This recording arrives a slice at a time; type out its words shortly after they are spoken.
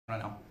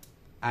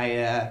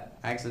I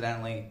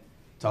accidentally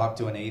talked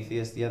to an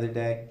atheist the other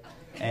day,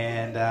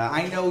 and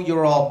I know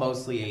you're all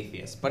mostly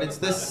atheists, but it's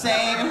the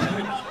same.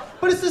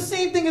 But it's the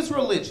same thing as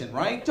religion,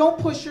 right? Don't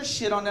push your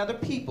shit on other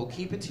people.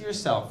 Keep it to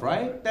yourself,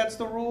 right? That's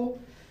the rule.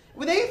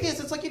 With atheists,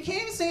 it's like you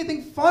can't even say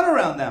anything fun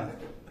around them.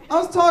 I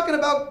was talking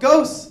about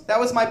ghosts. That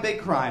was my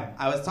big crime.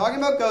 I was talking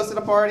about ghosts at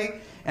a party,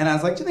 and I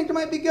was like, do you think there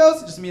might be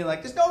ghosts? Just me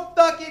like, there's no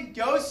fucking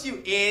ghosts, you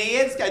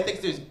idiots. This guy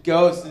thinks there's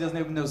ghosts. He doesn't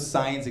even know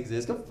science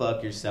exists. Go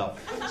fuck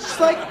yourself. She's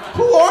like,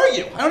 who are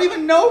you? I don't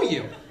even know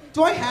you.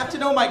 Do I have to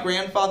know my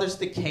grandfather's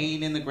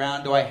decaying in the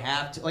ground? Do I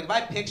have to? Like, if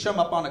I picture him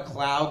up on a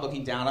cloud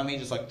looking down on me,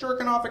 just like,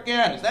 jerking off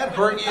again, does that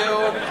hurt you?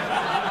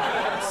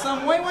 In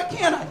some way, why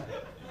can't I?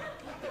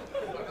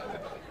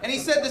 And he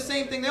said the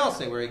same thing they all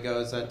say, where he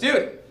goes,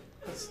 dude,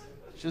 it's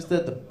just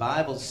that the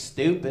Bible's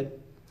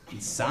stupid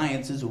and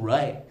science is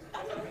right.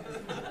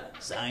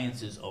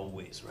 Science is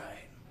always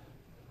right.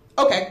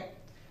 Okay,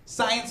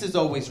 science is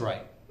always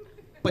right.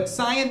 But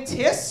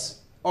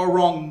scientists are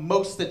wrong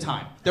most of the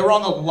time. They're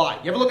wrong a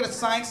lot. You ever look at a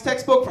science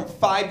textbook from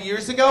 5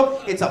 years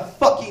ago? It's a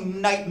fucking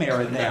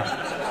nightmare in there.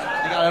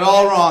 They got it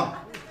all wrong.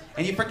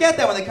 And you forget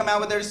that when they come out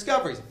with their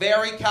discoveries.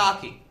 Very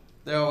cocky.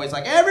 They're always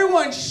like,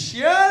 everyone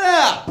shut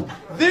up!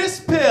 This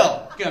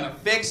pill gonna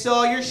fix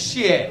all your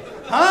shit.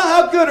 Huh?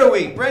 How good are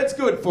we? Bread's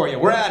good for you.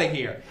 We're out of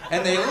here.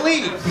 And they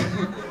leave.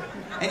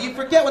 And you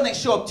forget when they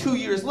show up 2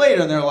 years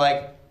later and they're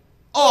like,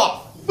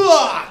 oh,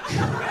 fuck!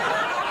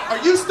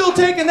 Are you still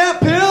taking that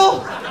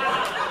pill?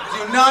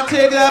 Do not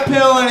take that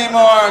pill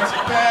anymore. It's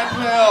a bad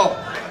pill.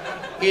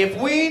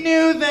 If we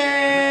knew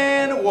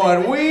then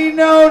what we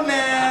know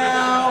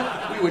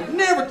now, we would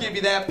never give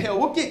you that pill.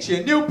 We'll get you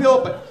a new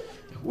pill, but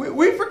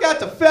we forgot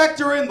to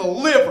factor in the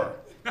liver.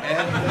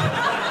 And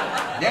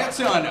that's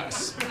on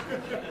us.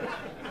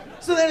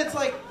 So then it's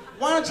like,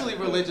 why don't you leave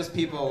religious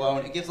people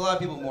alone? It gives a lot of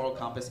people a moral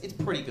compass. It's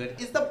pretty good.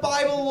 Is the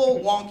Bible a little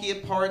wonky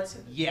at parts?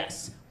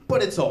 Yes.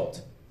 But it's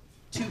old.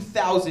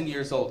 2,000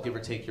 years old, give or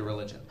take your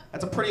religion.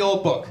 That's a pretty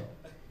old book.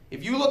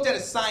 If you looked at a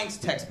science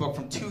textbook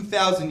from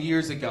 2,000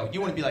 years ago, you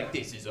wouldn't be like,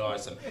 this is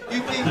awesome.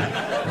 You'd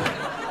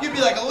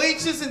be like,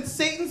 leeches and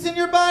Satan's in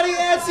your body?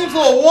 That seems a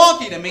little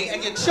wonky to me,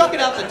 and you chuck it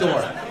out the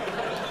door.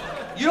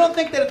 You don't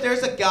think that if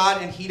there's a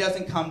God and he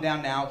doesn't come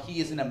down now, he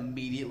isn't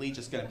immediately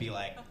just going to be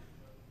like,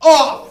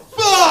 oh,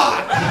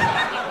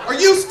 fuck! Are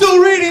you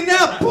still reading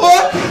that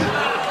book?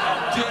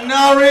 Do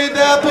not read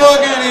that book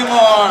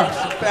anymore.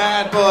 It's a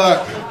bad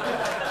book.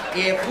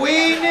 If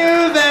we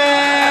knew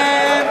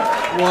then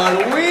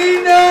what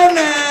we know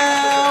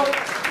now,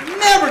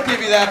 never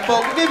give you that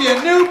book. We'll give you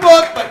a new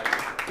book, but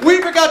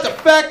we forgot to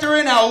factor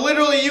in how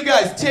literally you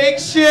guys take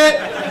shit.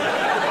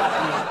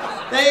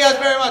 Thank you guys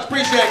very much.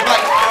 Appreciate it.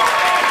 Bye.